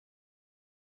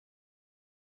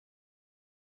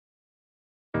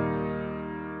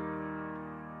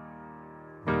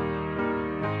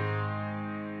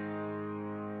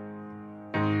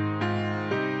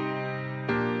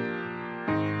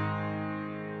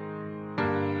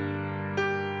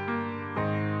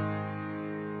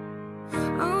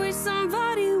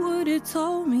have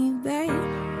told me, babe,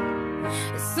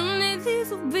 someday these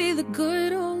will be the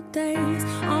good old days.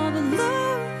 All the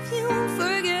love you won't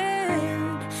forget,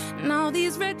 and all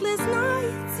these reckless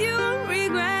nights you won't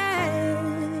regret.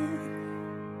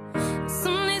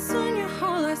 Someday soon your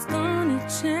whole life's gonna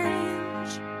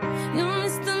change. You'll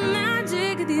miss the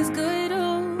magic of these good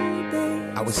old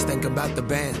days. I was thinking about the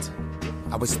band,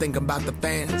 I was thinking about the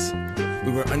fans.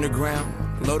 We were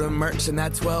underground, loading merch in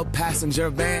that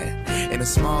 12-passenger van, in a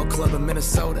small club in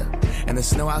Minnesota, and the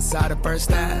snow outside of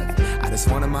First Ave. I just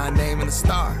wanted my name in the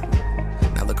star.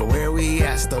 Now look at where we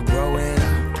at, still growing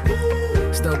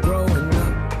up, still growing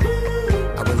up.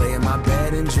 I would lay in my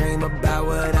bed and dream about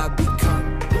what I'd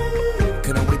become.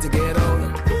 Couldn't wait to get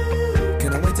older,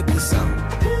 couldn't wait to be some.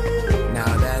 Now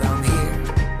that I'm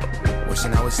here,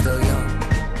 wishing I was still young.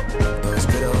 Those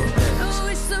good old days. I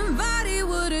wish somebody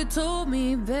would've told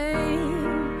me, babe,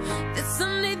 that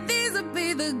someday these would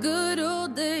be the good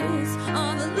old days.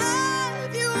 All the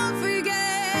love you won't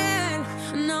forget,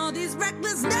 and all these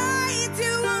reckless nights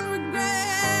you won't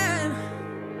regret.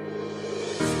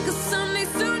 Cause someday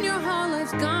soon your whole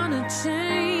life's gonna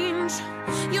change.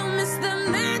 You'll miss the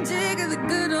magic of the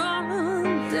good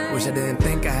old days. Wish I didn't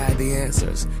think I had the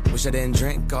answers. Wish I didn't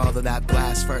drink all of that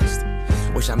blast first.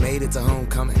 Wish I made it to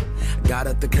homecoming, got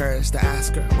up the courage to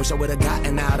ask her. Wish I would've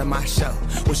gotten out of my show.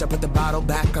 Wish I put the bottle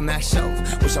back on that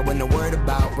shelf. Wish I wouldn't have worried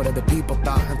about what other people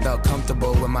thought and felt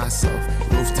comfortable with myself.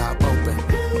 Rooftop open,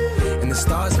 and the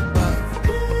stars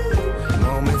above.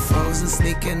 Moment frozen,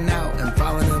 sneaking out and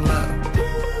falling in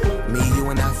love. Me, you,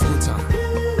 and that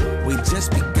futon, we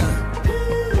just begun.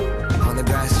 On the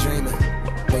grass dreaming,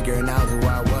 figuring out who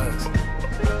I was.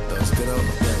 Those good old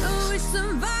days. I wish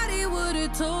somebody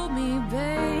would've told me,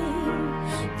 babe,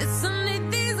 that someday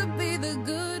these would be the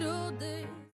good old days.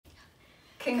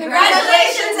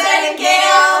 Congratulations, Ed and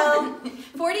Gail!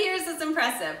 40 years is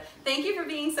impressive. Thank you for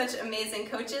being such amazing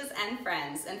coaches and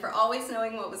friends, and for always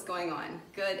knowing what was going on,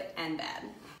 good and bad.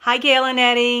 Hi, Gail and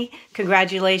Eddie.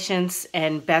 Congratulations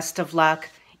and best of luck.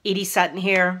 Edie Sutton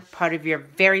here, part of your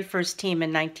very first team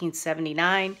in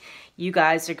 1979. You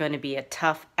guys are going to be a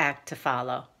tough act to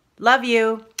follow. Love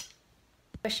you.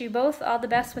 Wish you both all the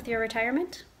best with your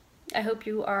retirement. I hope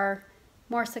you are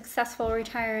more successful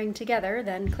retiring together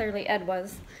than clearly Ed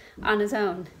was on his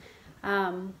own.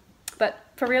 But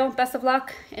for real, best of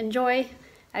luck. Enjoy.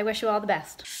 I wish you all the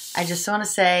best. I just want to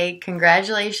say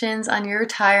congratulations on your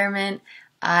retirement.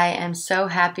 I am so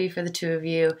happy for the two of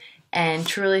you and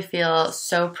truly feel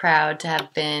so proud to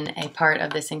have been a part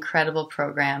of this incredible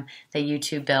program that you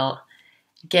two built.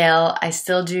 Gail, I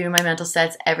still do my mental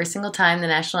sets every single time the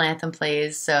national anthem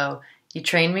plays, so you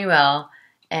trained me well.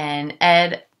 And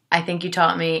Ed, I think you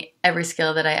taught me every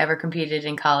skill that I ever competed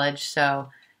in college, so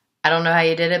I don't know how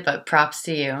you did it, but props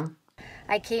to you.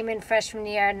 I came in freshman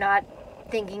year not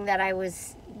thinking that I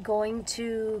was going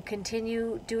to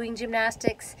continue doing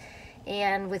gymnastics,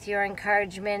 and with your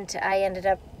encouragement, I ended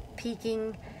up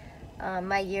peaking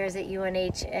my years at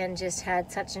UNH and just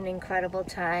had such an incredible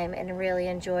time and really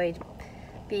enjoyed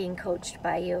being coached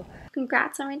by you.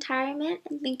 Congrats on retirement,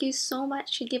 and thank you so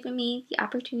much for giving me the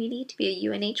opportunity to be a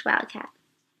UNH Wildcat.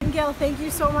 And Gail, thank you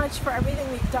so much for everything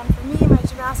that you've done for me, my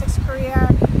gymnastics career,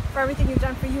 for everything you've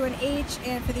done for UNH,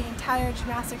 and for the entire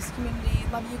gymnastics community.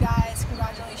 Love you guys.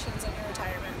 Congratulations on your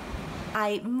retirement.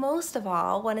 I most of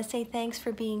all want to say thanks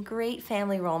for being great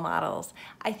family role models.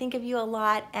 I think of you a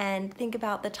lot and think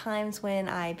about the times when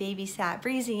I babysat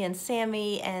Breezy and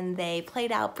Sammy and they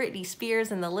played out Britney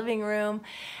Spears in the living room,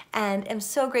 and am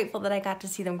so grateful that I got to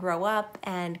see them grow up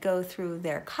and go through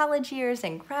their college years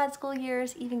and grad school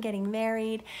years, even getting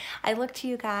married. I look to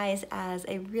you guys as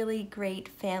a really great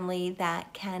family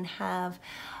that can have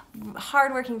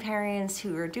hardworking parents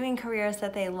who are doing careers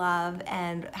that they love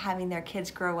and having their kids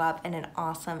grow up in an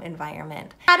awesome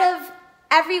environment. Out of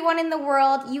everyone in the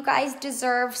world, you guys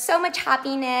deserve so much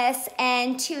happiness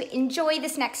and to enjoy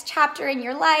this next chapter in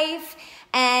your life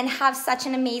and have such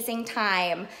an amazing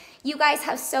time. You guys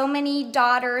have so many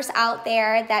daughters out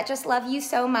there that just love you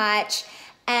so much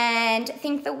and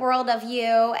think the world of you,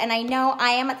 and I know I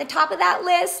am at the top of that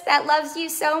list that loves you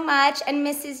so much and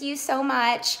misses you so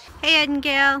much. Hey Ed and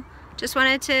Gail, just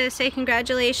wanted to say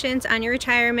congratulations on your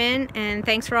retirement and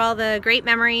thanks for all the great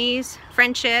memories,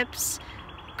 friendships,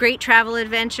 great travel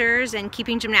adventures, and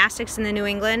keeping gymnastics in the New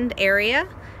England area.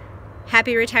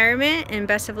 Happy retirement and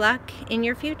best of luck in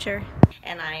your future.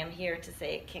 And I am here to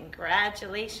say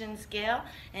congratulations, Gail,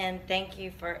 and thank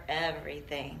you for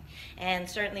everything. And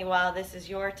certainly while this is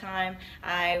your time,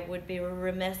 I would be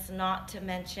remiss not to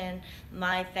mention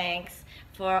my thanks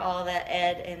for all that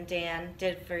Ed and Dan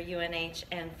did for UNH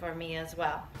and for me as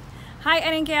well. Hi,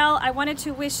 Ed and Gail. I wanted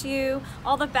to wish you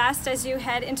all the best as you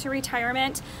head into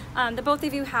retirement. The both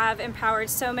of you have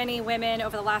empowered so many women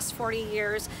over the last 40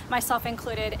 years, myself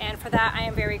included, and for that I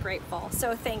am very grateful.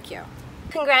 So thank you.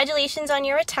 Congratulations on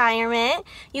your retirement.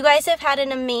 You guys have had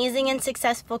an amazing and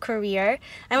successful career.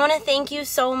 I want to thank you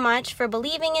so much for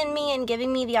believing in me and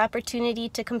giving me the opportunity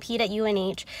to compete at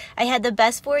UNH. I had the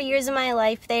best 4 years of my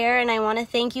life there, and I want to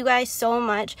thank you guys so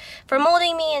much for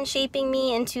molding me and shaping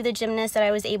me into the gymnast that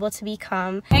I was able to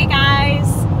become. Hey guys,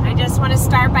 I just want to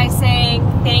start by saying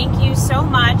thank you so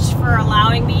much for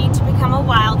allowing me to become a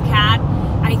Wildcat.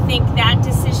 I think that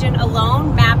decision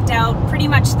alone mapped out pretty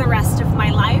much the rest of my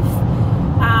life.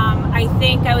 I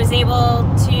think I was able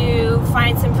to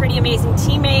find some pretty amazing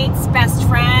teammates, best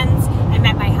friends. I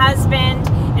met my husband,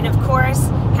 and of course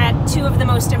had two of the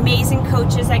most amazing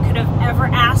coaches I could have ever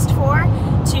asked for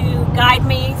to guide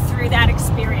me through that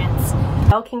experience.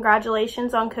 Well,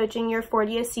 congratulations on coaching your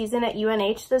 40th season at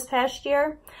UNH this past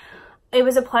year. It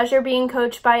was a pleasure being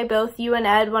coached by both you and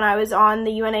Ed when I was on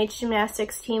the UNH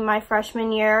gymnastics team my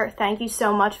freshman year. Thank you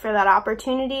so much for that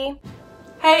opportunity.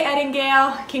 Hey Ed and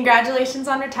Gail, congratulations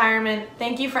on retirement.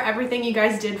 Thank you for everything you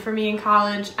guys did for me in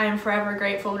college. I am forever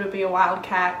grateful to be a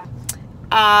Wildcat.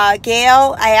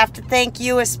 Gail, I have to thank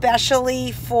you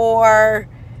especially for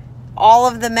all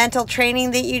of the mental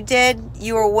training that you did.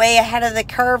 You were way ahead of the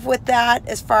curve with that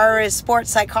as far as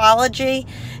sports psychology,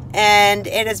 and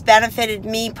it has benefited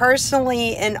me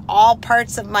personally in all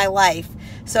parts of my life.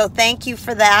 So thank you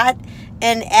for that.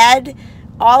 And Ed,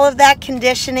 all of that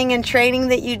conditioning and training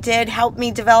that you did helped me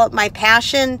develop my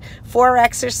passion for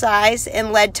exercise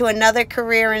and led to another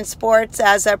career in sports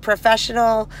as a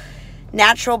professional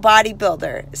natural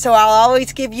bodybuilder. So I'll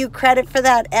always give you credit for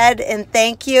that, Ed, and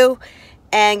thank you.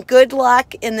 And good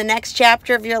luck in the next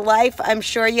chapter of your life. I'm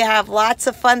sure you have lots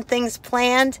of fun things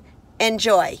planned.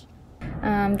 Enjoy.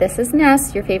 This is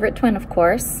Ness, your favorite twin, of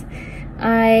course.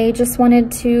 I just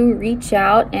wanted to reach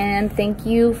out and thank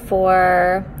you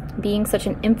for being such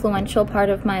an influential part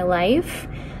of my life.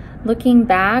 Looking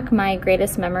back, my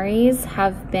greatest memories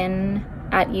have been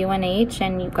at UNH,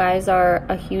 and you guys are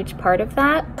a huge part of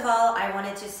that. First of all, I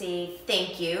wanted to say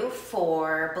thank you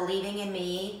for believing in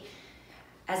me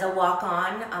as a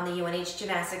walk-on the UNH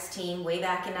gymnastics team way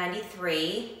back in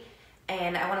 '93.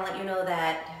 And I want to let you know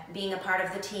that being a part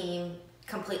of the team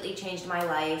completely changed my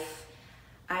life.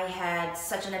 I had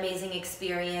such an amazing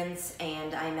experience,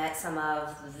 and I met some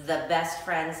of the best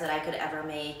friends that I could ever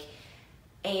make.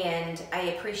 And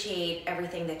I appreciate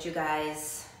everything that you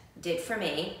guys did for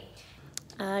me.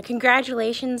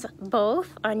 Congratulations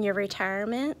both on your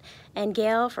retirement, and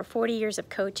Gail for 40 years of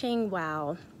coaching.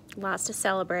 Wow, lots to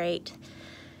celebrate.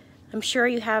 I'm sure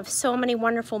you have so many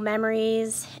wonderful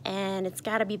memories, and it's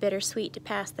got to be bittersweet to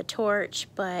pass the torch,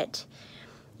 but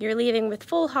you're leaving with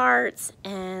full hearts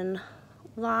and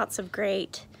lots of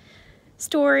great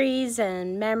stories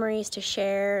and memories to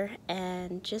share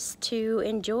and just to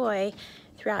enjoy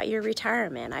throughout your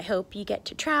retirement. I hope you get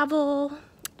to travel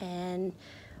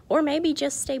or maybe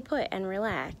just stay put and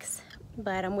relax.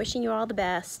 But I'm wishing you all the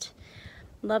best.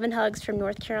 Love and hugs from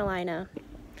North Carolina.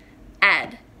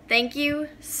 Ed, thank you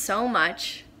so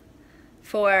much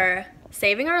for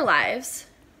saving our lives,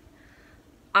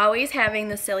 always having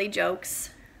the silly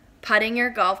jokes, putting your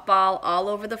golf ball all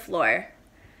over the floor,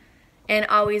 and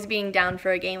always being down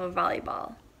for a game of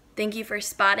volleyball. Thank you for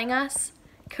spotting us,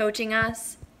 coaching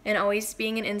us, and always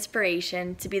being an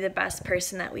inspiration to be the best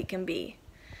person that we can be.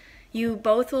 You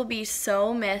both will be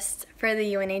so missed for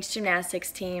the UNH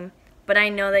gymnastics team, but I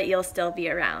know that you'll still be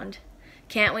around.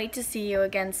 Can't wait to see you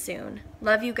again soon.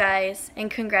 Love you guys,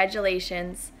 and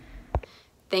congratulations.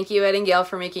 Thank you, Ed and Gail,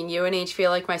 for making UNH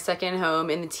feel like my second home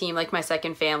and the team like my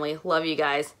second family. Love you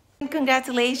guys.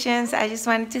 Congratulations. I just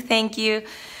wanted to thank you,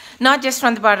 not just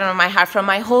from the bottom of my heart, from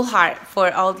my whole heart,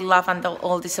 for all the love and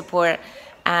all the support.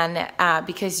 And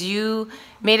because you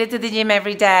made it to the gym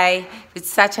every day with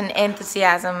such an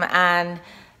enthusiasm and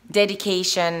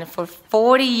dedication for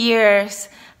 40 years,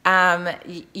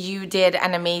 you did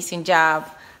an amazing job.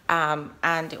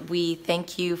 And we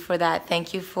thank you for that.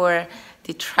 Thank you for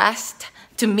the trust.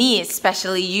 To me,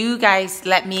 especially, you guys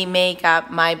let me make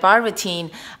up my bar routine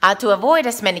to avoid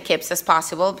as many kips as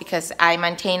possible, because I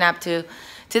maintain up to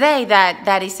today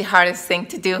that is the hardest thing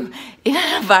to do in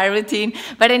a bar routine.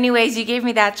 But anyways, you gave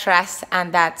me that trust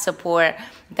and that support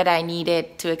that I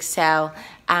needed to excel,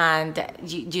 and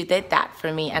you did that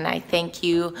for me, and I thank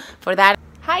you for that.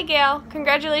 Hi Gail,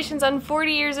 congratulations on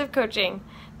 40 years of coaching.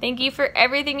 Thank you for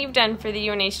everything you've done for the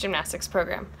UNH gymnastics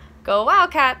program. Go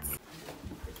Wildcats!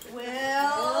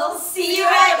 We'll see you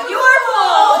at your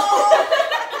pool!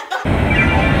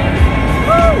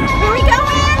 Woo! Here we go,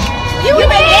 man!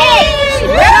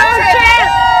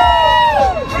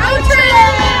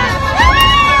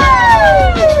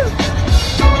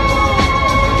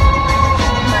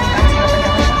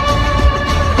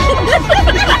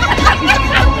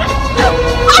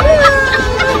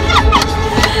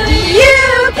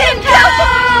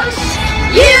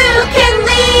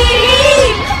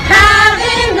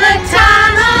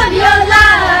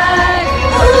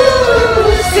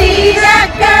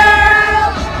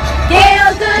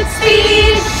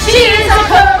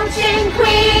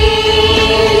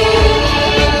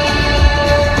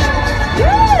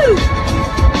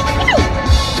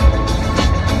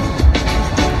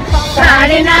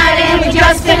 Friday night and we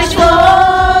just finished war.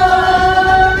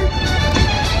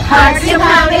 Hearts still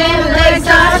pounding, legs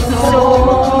are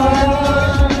sore.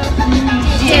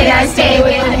 Did I stay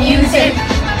with the music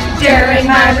during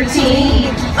my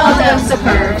routine? All done so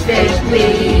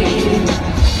perfectly.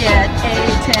 Get a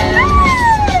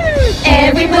 10.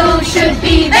 Every move should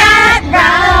be that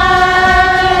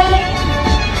right.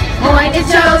 Pointed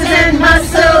toes and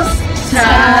muscles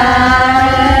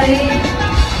tight.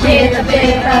 With a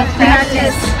bit of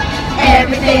practice,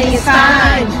 everything is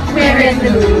fine. We're in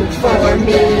the mood for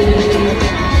me.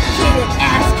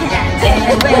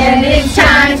 And when it's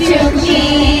time to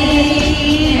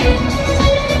compete,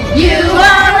 you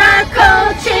are our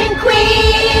coaching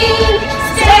queen.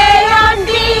 Stay on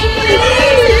beat,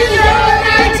 this is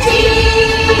our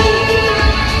team.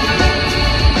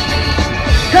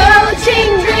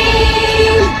 Coaching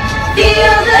dream,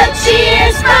 feel the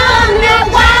cheers from the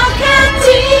Wildcat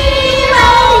team.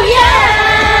 Oh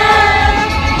yeah,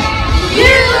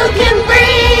 you can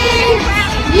breathe,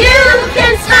 you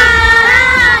can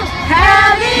smile,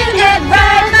 having it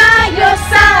right by your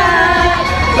side.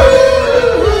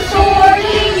 Ooh, 40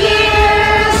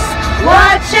 years,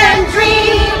 watch and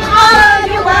dream of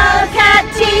your Wildcat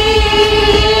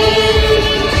team.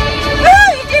 Woo,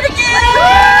 you did it again!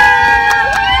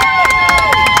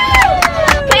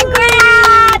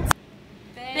 Congrats!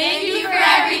 Thank you for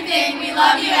everything. We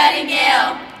love you, Ed and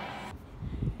Gail.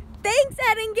 Thanks,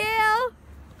 Ed and Gail.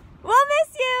 We'll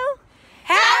miss you.